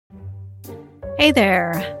Hey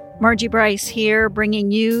there, Margie Bryce here, bringing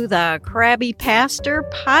you the Crabby Pastor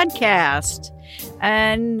podcast.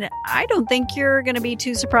 And I don't think you're going to be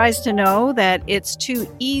too surprised to know that it's too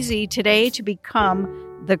easy today to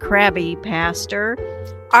become the Crabby Pastor.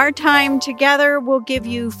 Our time together will give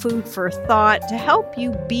you food for thought to help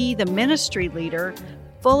you be the ministry leader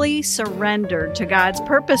fully surrendered to God's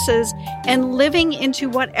purposes and living into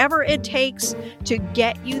whatever it takes to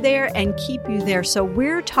get you there and keep you there. So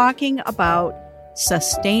we're talking about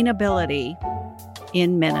sustainability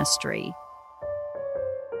in ministry.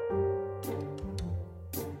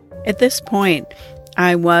 At this point,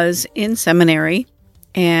 I was in seminary,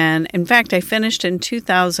 and in fact, I finished in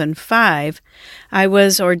 2005. I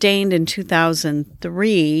was ordained in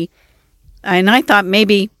 2003, and I thought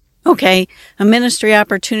maybe, okay, a ministry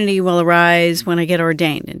opportunity will arise when I get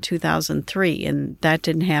ordained in 2003, and that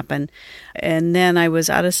didn't happen. And then I was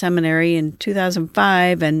out of seminary in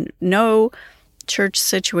 2005, and no church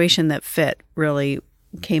situation that fit really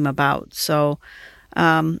came about. So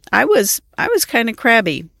I was kind of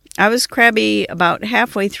crabby. I was crabby about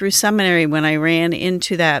halfway through seminary when I ran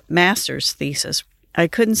into that master's thesis. I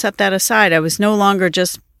couldn't set that aside. I was no longer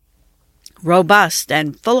just robust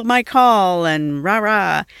and full of my call and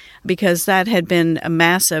rah-rah, because that had been a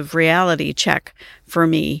massive reality check for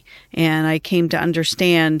me. And I came to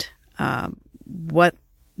understand what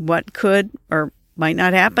could or might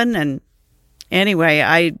not happen. And anyway,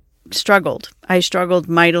 I struggled. I struggled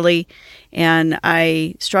mightily, and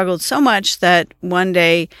I struggled so much that one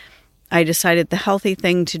day I decided the healthy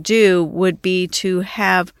thing to do would be to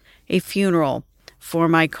have a funeral for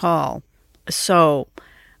my call. So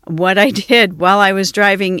what I did while I was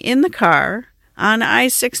driving in the car on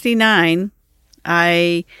I-69,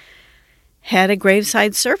 I had a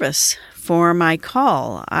graveside service for my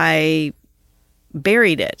call. I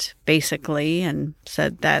buried it, basically, and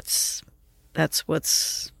said that's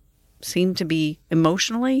what's seemed to be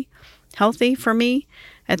emotionally healthy for me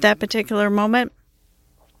at that particular moment.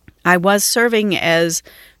 I was serving as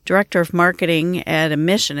director of marketing at a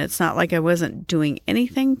mission. It's not like I wasn't doing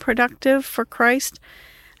anything productive for Christ.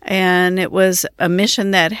 And it was a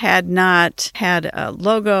mission that had not had a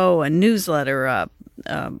logo, a newsletter, a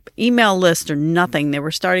email list, or nothing. They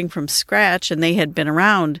were starting from scratch, and they had been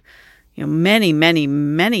around, many, many,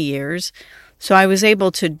 many years. So I was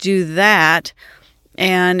able to do that.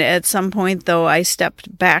 And at some point, though, I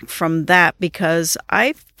stepped back from that because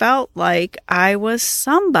I felt like I was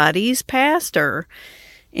somebody's pastor.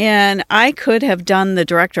 And I could have done the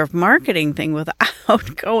director of marketing thing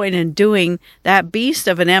without going and doing that beast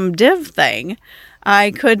of an MDiv thing.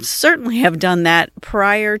 I could certainly have done that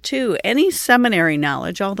prior to any seminary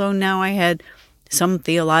knowledge, although now I had some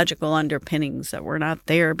theological underpinnings that were not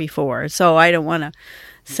there before. So I don't want to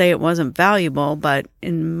say it wasn't valuable, but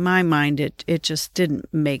in my mind, it just didn't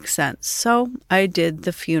make sense. So I did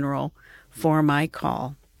the funeral for my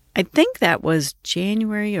call. I think that was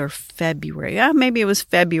January or February. Maybe it was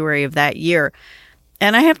February of that year.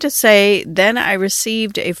 And I have to say, then I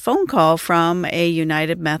received a phone call from a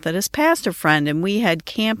United Methodist pastor friend, and we had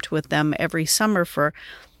camped with them every summer for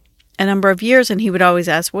a number of years, and he would always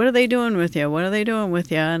ask, what are they doing with you? What are they doing with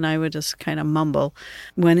you? And I would just kind of mumble.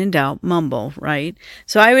 When in doubt, mumble, right?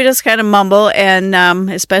 So I would just kind of mumble, and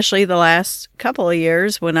especially the last couple of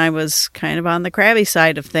years when I was kind of on the crabby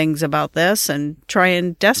side of things about this and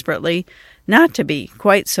trying desperately not to be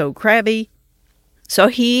quite so crabby. So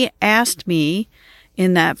he asked me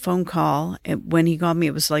in that phone call, when he called me,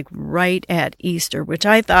 it was like right at Easter, which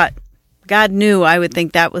I thought, God knew I would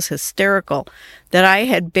think that was hysterical, that I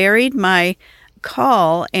had buried my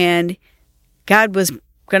call and God was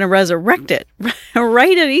going to resurrect it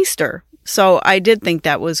right at Easter. So I did think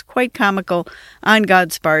that was quite comical on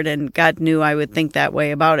God's part, and God knew I would think that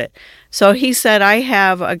way about it. So he said, I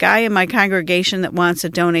have a guy in my congregation that wants to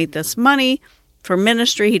donate this money for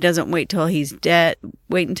ministry. He doesn't wait until he's dead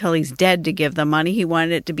to give the money. He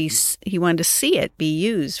wanted to see it be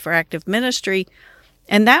used for active ministry.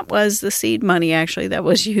 And that was the seed money, actually, that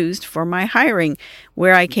was used for my hiring,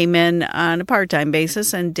 where I came in on a part-time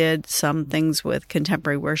basis and did some things with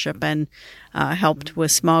contemporary worship and helped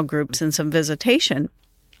with small groups and some visitation.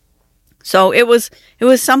 So it was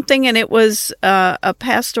something, and it was a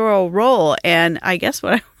pastoral role. And I guess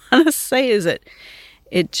what I want to say is that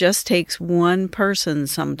it just takes one person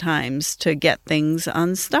sometimes to get things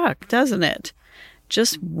unstuck, doesn't it?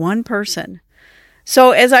 Just one person.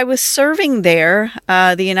 So as I was serving there,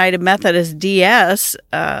 the United Methodist DS,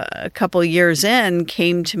 a couple years in,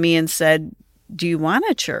 came to me and said, do you want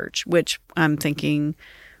a church? Which I'm thinking,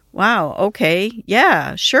 wow, okay,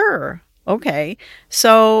 yeah, sure. okay.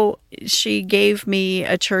 So she gave me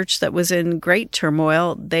a church that was in great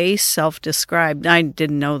turmoil. They self-described. I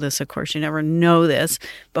didn't know this, of course. You never know this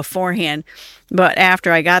beforehand. But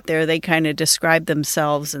after I got there, they kind of described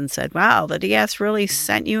themselves and said, wow, the DS really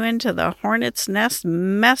sent you into the hornet's nest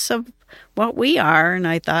mess of what we are. And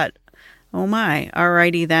I thought, oh my,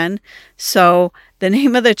 alrighty then. So the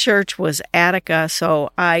name of the church was Attica. So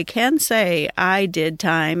I can say I did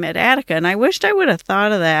time at Attica. And I wished I would have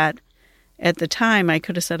thought of that at the time. I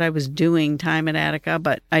could have said I was doing time at Attica,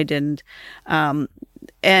 but I didn't. And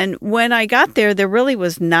when I got there, there really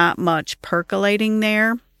was not much percolating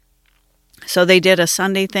there. So they did a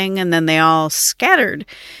Sunday thing and then they all scattered.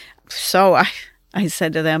 So I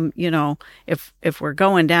said to them, if we're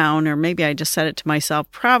going down, or maybe I just said it to myself,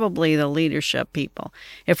 probably the leadership people,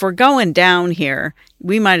 if we're going down here,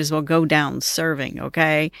 we might as well go down serving,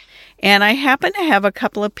 okay? And I happened to have a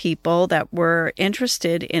couple of people that were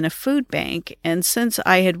interested in a food bank. And since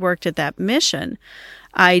I had worked at that mission,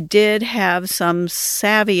 I did have some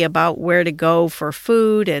savvy about where to go for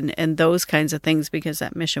food and those kinds of things, because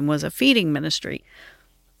that mission was a feeding ministry.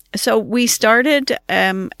 So we started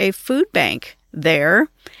a food bank there.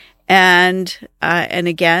 And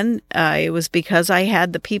again, it was because I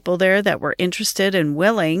had the people there that were interested and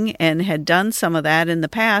willing and had done some of that in the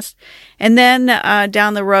past. And then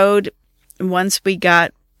down the road, once we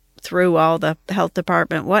got through all the health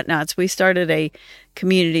department whatnots, we started a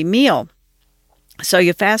community meal. So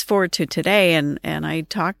you fast forward to today, and I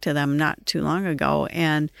talked to them not too long ago,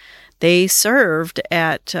 and they served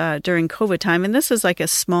at during COVID time, and this is like a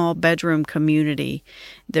small bedroom community.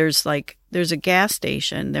 There's a gas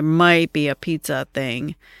station. There might be a pizza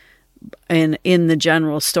thing in the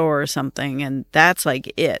general store or something, and that's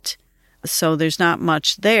like it. So there's not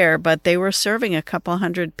much there, but they were serving a couple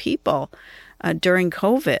hundred people during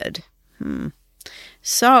COVID.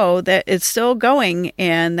 So that it's still going,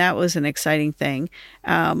 and that was an exciting thing.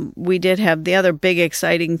 We did have the other big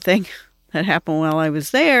exciting thing that happened while I was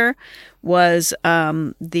there was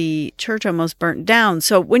the church almost burnt down.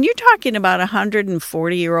 So when you're talking about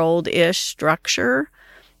 140-year-old-ish structure,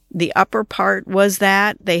 the upper part was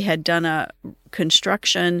that they had done a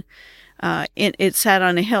construction. It sat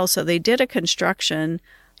on a hill, so they did a construction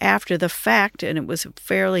after the fact, and it was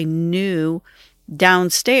fairly new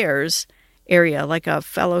downstairs area, like a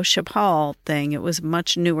fellowship hall thing. It was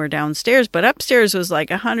much newer downstairs, but upstairs was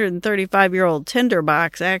like a 135-year-old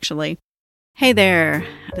tinderbox, actually. Hey there,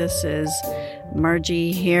 this is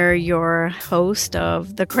Margie here, your host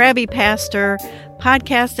of the Crabby Pastor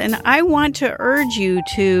podcast, and I want to urge you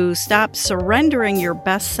to stop surrendering your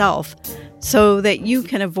best self so that you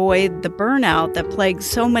can avoid the burnout that plagues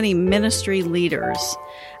so many ministry leaders.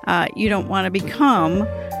 You don't want to become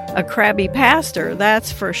a crabby pastor,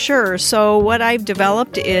 that's for sure. So what I've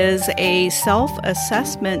developed is a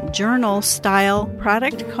self-assessment journal style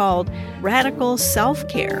product called Radical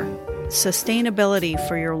Self-Care, Sustainability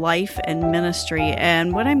for Your Life and Ministry.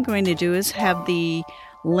 And what I'm going to do is have the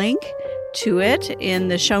link to it in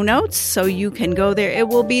the show notes so you can go there. It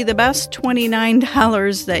will be the best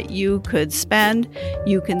 $29 that you could spend.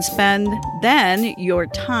 You can spend then your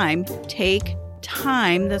time. Take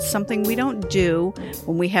time. That's something we don't do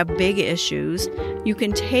when we have big issues. You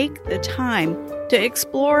can take the time to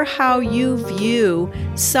explore how you view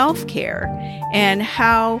self-care and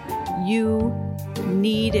how you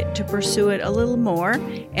need to pursue it a little more.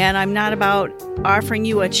 And I'm not about offering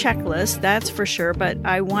you a checklist, that's for sure, but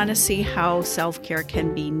I want to see how self-care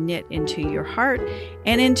can be knit into your heart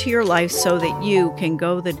and into your life so that you can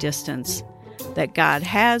go the distance that God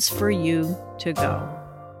has for you to go.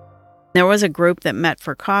 There was a group that met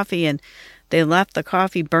for coffee, and they left the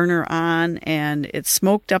coffee burner on, and it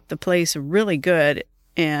smoked up the place really good.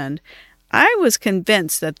 And I was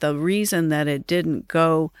convinced that the reason that it didn't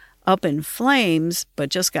go up in flames, but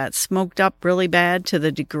just got smoked up really bad to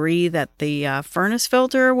the degree that the furnace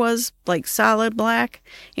filter was like solid black,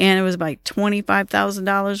 and it was like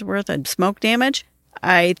 $25,000 worth of smoke damage.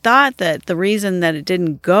 I thought that the reason that it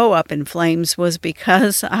didn't go up in flames was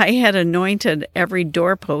because I had anointed every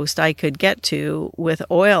doorpost I could get to with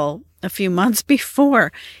oil a few months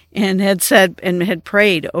before, and had said and had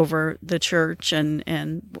prayed over the church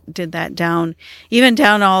and did that down, even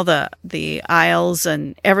down all the aisles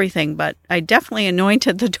and everything. But I definitely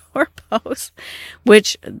anointed the doorposts,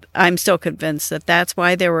 which I'm still convinced that that's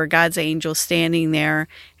why there were God's angels standing there,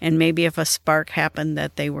 and maybe if a spark happened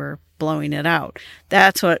that they were blowing it out.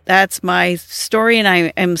 That's my story, and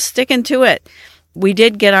I am sticking to it. We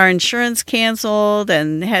did get our insurance canceled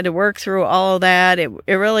and had to work through all of that. It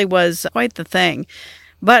really was quite the thing.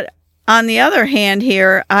 But on the other hand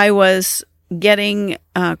here, I was getting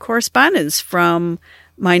correspondence from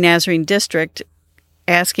my Nazarene district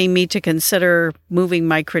asking me to consider moving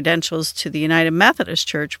my credentials to the United Methodist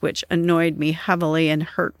Church, which annoyed me heavily and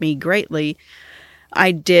hurt me greatly.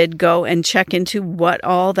 I did go and check into what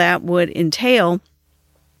all that would entail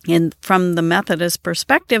from the Methodist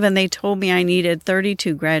perspective, and they told me I needed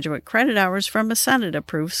 32 graduate credit hours from a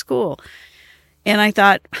Senate-approved school. And I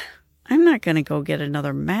thought, I'm not going to go get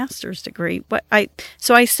another master's degree.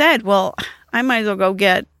 So I said, well, I might as well go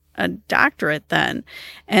get a doctorate then.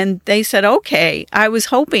 And they said, okay. I was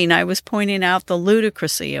pointing out the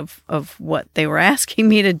ludicrousy of what they were asking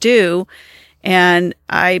me to do. And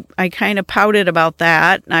I kind of pouted about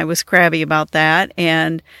that. And I was crabby about that.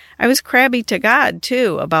 And I was crabby to God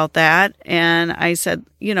too about that. And I said,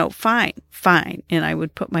 fine. And I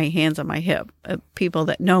would put my hands on my hip. People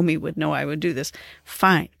that know me would know I would do this.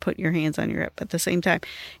 Fine. Put your hands on your hip at the same time.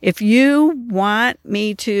 If you want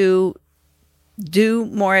me to do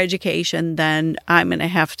more education, then I'm going to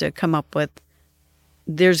have to come up with,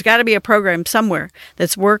 there's got to be a program somewhere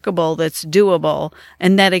that's workable, that's doable,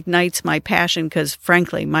 and that ignites my passion, because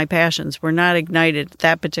frankly, my passions were not ignited at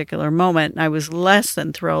that particular moment. I was less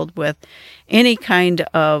than thrilled with any kind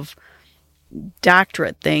of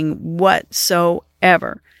doctorate thing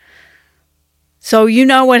whatsoever. So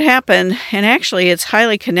what happened, and actually it's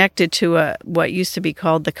highly connected to what used to be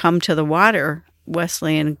called the Come to the Water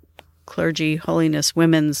Wesleyan Clergy Holiness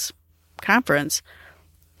Women's Conference.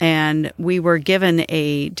 And we were given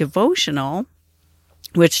a devotional,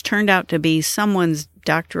 which turned out to be someone's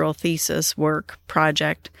doctoral thesis work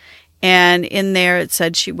project. And in there it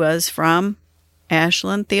said she was from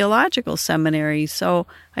Ashland Theological Seminary. So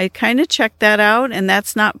I kind of checked that out, and I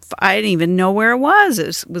didn't even know where it was.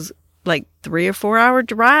 It was like 3 or 4 hour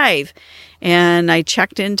drive. And I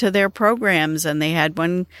checked into their programs, and they had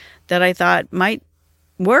one that I thought might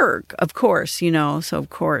work, of course, so of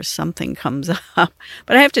course something comes up.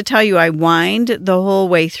 But I have to tell you, I whined the whole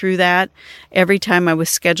way through that. Every time I was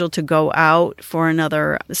scheduled to go out for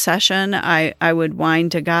another session, I would whine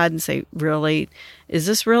to God and say, really, is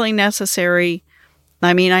this really necessary?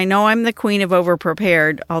 I mean, I know I'm the queen of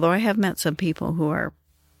overprepared, although I have met some people who are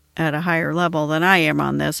at a higher level than I am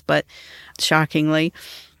on this, but shockingly.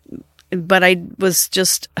 But I was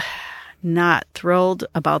just not thrilled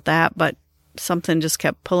about that, but something just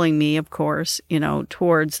kept pulling me, of course,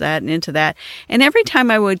 towards that and into that. And every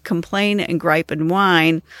time I would complain and gripe and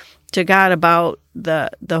whine to God about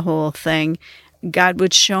the whole thing, God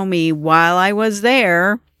would show me while I was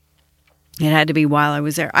there. It had to be while I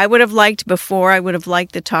was there. I would have liked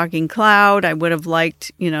the talking cloud. I would have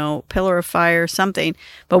liked, pillar of fire, something.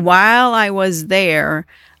 But while I was there,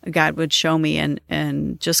 God would show me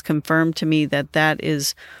and just confirm to me that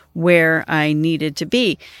is where I needed to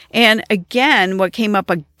be. And again, what came up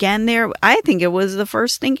again there, I think it was the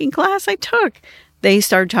first thinking class I took. They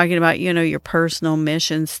started talking about, your personal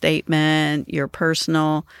mission statement, your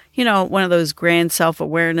personal, one of those grand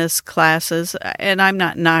self-awareness classes. And I'm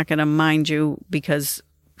not knocking them, mind you, because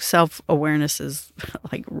self-awareness is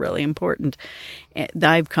like really important.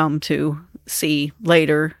 I've come to see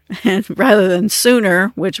later rather than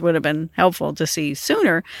sooner, which would have been helpful to see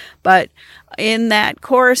sooner. But in that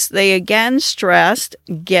course, they again stressed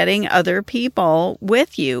getting other people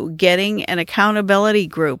with you, getting an accountability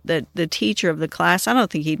group. That the teacher of the class, I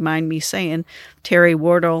don't think he'd mind me saying, Terry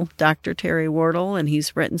Wardle, Dr. Terry Wardle, and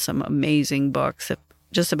he's written some amazing books.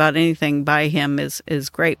 Just about anything by him is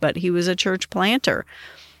great. But he was a church planter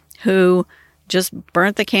who just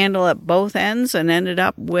burnt the candle at both ends and ended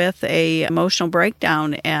up with a emotional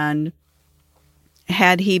breakdown. And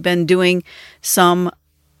had he been doing some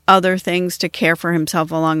other things to care for himself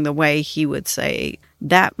along the way, he would say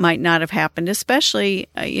that might not have happened. Especially,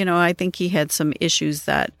 I think he had some issues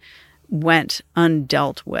that went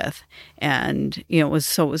undealt with, and it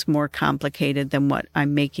was more complicated than what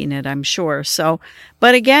I'm making it, I'm sure. So,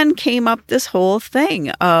 but again, came up this whole thing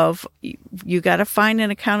of you got to find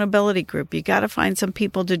an accountability group, you got to find some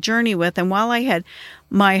people to journey with. And while I had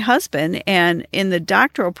my husband, and in the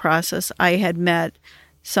doctoral process, I had met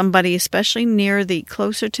somebody, especially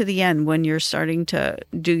closer to the end, when you're starting to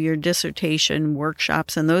do your dissertation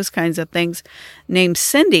workshops and those kinds of things, named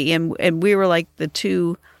Cindy, and we were like the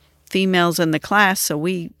two females in the class, so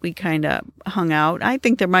we kind of hung out. I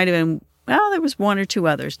think there might have been, there was one or two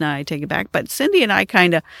others. Now I take it back. But Cindy and I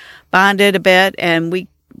kind of bonded a bit, and we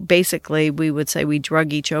would say we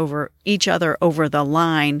drug each other over the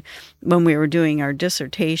line when we were doing our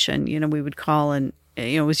dissertation. We would call, and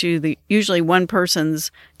it was usually one person's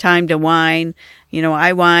time to whine.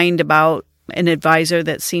 I whined about an advisor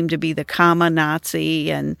that seemed to be the comma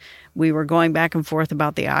Nazi, and we were going back and forth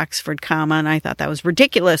about the Oxford comma, and I thought that was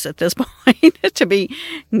ridiculous at this point to be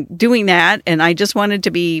doing that, and I just wanted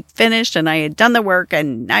to be finished, and I had done the work,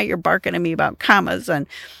 and now you're barking at me about commas,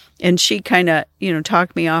 and she kind of,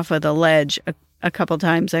 talked me off of the ledge a couple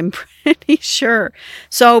times, I'm pretty sure.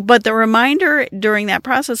 So, but the reminder during that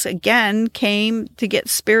process, again, came to get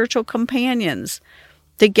spiritual companions,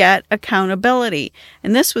 to get accountability.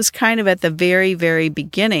 And this was kind of at the very, very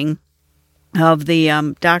beginning of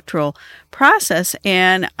the doctoral process.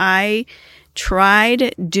 And I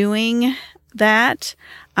tried doing that.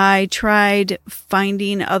 I tried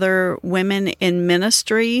finding other women in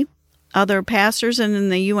ministry, other pastors, and in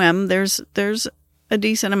the UM, there's a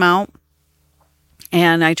decent amount.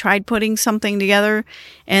 And I tried putting something together,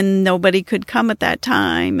 and nobody could come at that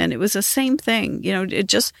time. And it was the same thing. It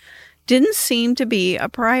just didn't seem to be a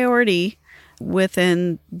priority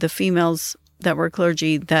within the females that were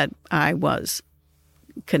clergy that I was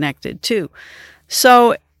connected to.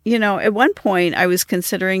 So, at one point I was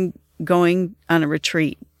considering going on a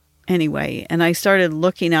retreat anyway. And I started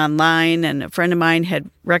looking online, and a friend of mine had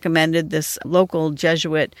recommended this local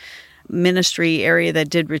Jesuit ministry area that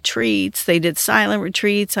did retreats. They did silent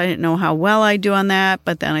retreats. I didn't know how well I'd do on that,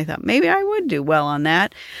 but then I thought maybe I would do well on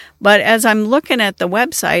that. But as I'm looking at the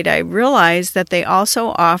website, I realized that they also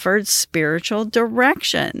offered spiritual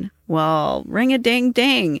direction. Well, ring a ding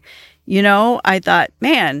ding. I thought,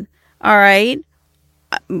 man, all right,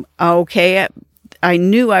 okay. I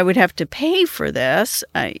knew I would have to pay for this,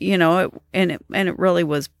 and it really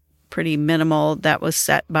was pretty minimal. That was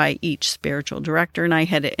set by each spiritual director, and I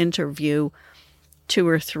had to interview 2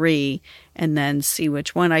 or 3 and then see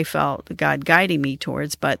which one I felt God guiding me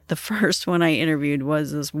towards. But the first one I interviewed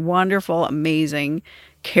was this wonderful, amazing,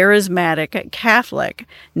 charismatic Catholic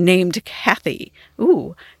named Kathy.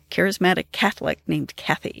 Ooh, charismatic Catholic named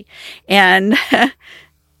Kathy. And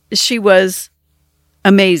she was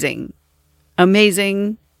amazing. And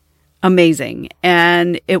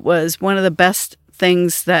it was one of the best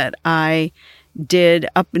things that I did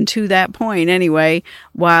up until that point anyway,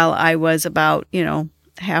 while I was about,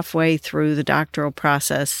 halfway through the doctoral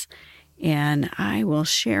process. And I will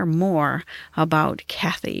share more about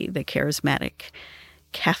Kathy, the charismatic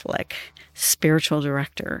Catholic spiritual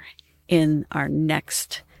director, in our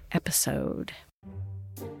next episode.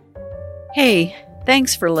 Hey,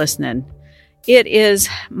 thanks for listening. It is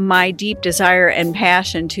my deep desire and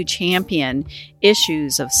passion to champion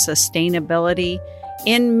issues of sustainability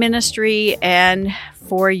in ministry and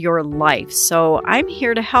for your life. So I'm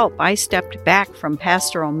here to help. I stepped back from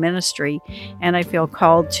pastoral ministry, and I feel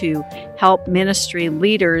called to help ministry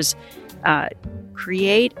leaders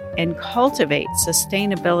create and cultivate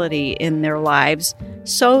sustainability in their lives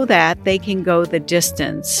so that they can go the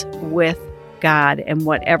distance with God and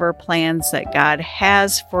whatever plans that God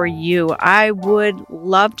has for you. I would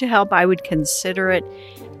love to help. I would consider it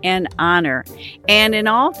an honor. And in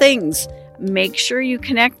all things, make sure you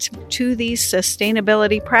connect to these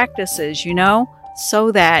sustainability practices,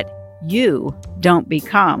 so that you don't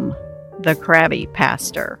become the crabby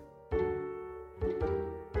pastor.